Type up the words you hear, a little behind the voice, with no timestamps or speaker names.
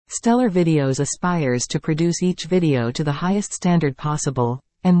Stellar Videos aspires to produce each video to the highest standard possible,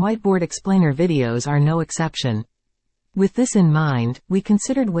 and Whiteboard explainer videos are no exception. With this in mind, we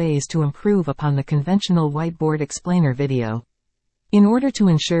considered ways to improve upon the conventional Whiteboard explainer video. In order to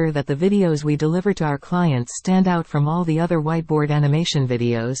ensure that the videos we deliver to our clients stand out from all the other Whiteboard animation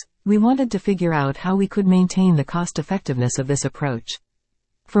videos, we wanted to figure out how we could maintain the cost-effectiveness of this approach.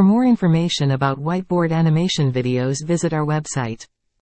 For more information about Whiteboard animation videos, visit our website.